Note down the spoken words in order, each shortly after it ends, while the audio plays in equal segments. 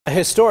A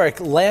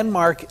historic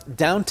landmark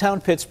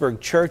downtown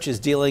Pittsburgh church is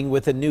dealing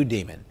with a new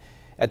demon.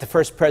 At the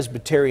First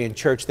Presbyterian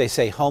Church, they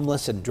say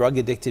homeless and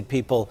drug-addicted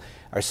people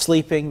are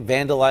sleeping,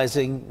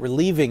 vandalizing,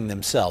 relieving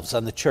themselves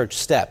on the church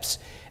steps.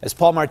 As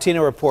Paul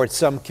Martino reports,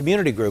 some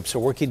community groups are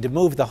working to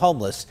move the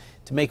homeless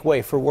to make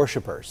way for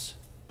worshipers.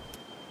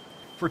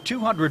 For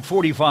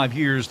 245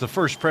 years, the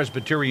First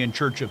Presbyterian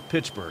Church of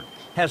Pittsburgh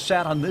has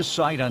sat on this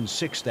site on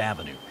 6th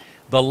Avenue.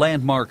 The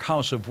landmark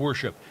house of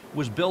worship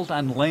was built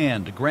on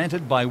land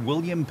granted by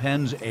William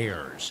Penn's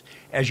heirs.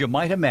 As you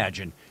might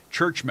imagine,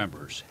 church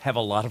members have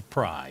a lot of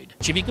pride.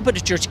 If you could put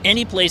a church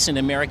any place in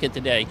America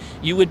today,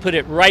 you would put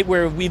it right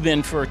where we've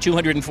been for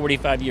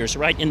 245 years,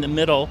 right in the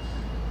middle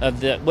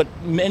of what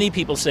many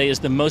people say is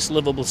the most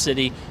livable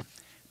city.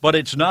 But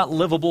it's not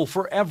livable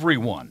for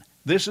everyone.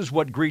 This is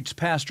what greets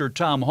Pastor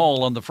Tom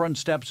Hall on the front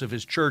steps of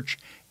his church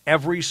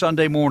every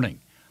Sunday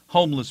morning.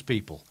 Homeless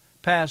people,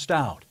 passed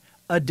out,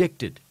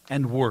 addicted,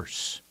 and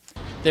worse.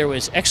 There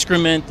was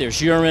excrement, there's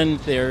urine,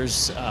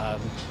 there's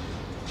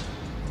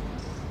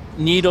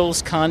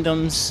needles,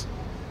 condoms.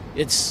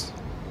 It's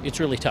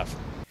really tough.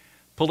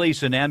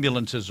 Police and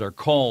ambulances are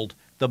called.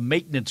 The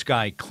maintenance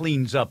guy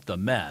cleans up the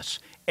mess,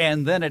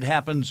 and then it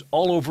happens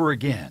all over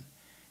again.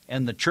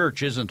 And the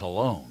church isn't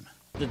alone.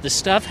 The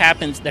stuff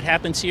that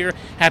happens here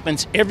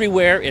happens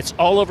everywhere. It's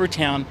all over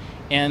town,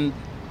 and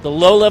the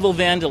low-level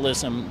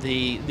vandalism,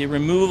 the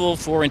removal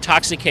for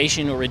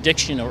intoxication or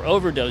addiction or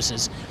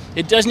overdoses,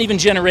 it doesn't even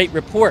generate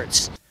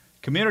reports.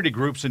 Community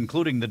groups,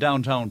 including the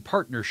Downtown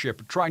Partnership,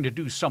 are trying to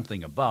do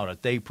something about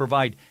it. They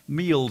provide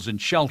meals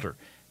and shelter.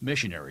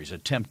 Missionaries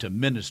attempt to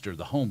minister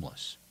the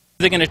homeless.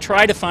 They're going to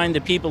try to find the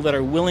people that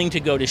are willing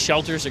to go to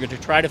shelters. They're going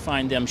to try to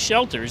find them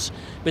shelters,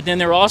 but then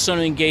they're also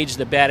going to engage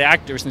the bad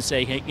actors and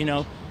say, hey, you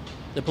know,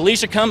 the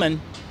police are coming.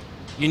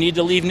 You need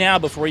to leave now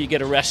before you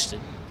get arrested.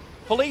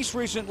 Police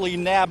recently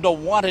nabbed a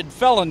wanted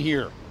felon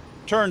here.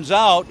 Turns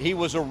out he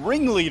was a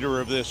ringleader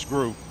of this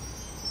group.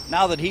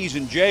 Now that he's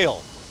in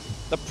jail,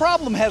 the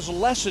problem has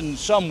lessened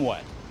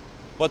somewhat.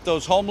 But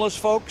those homeless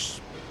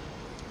folks,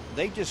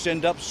 they just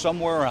end up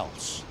somewhere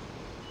else.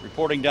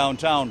 Reporting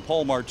downtown,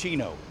 Paul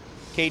Martino,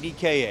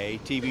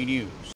 KDKA-TV News.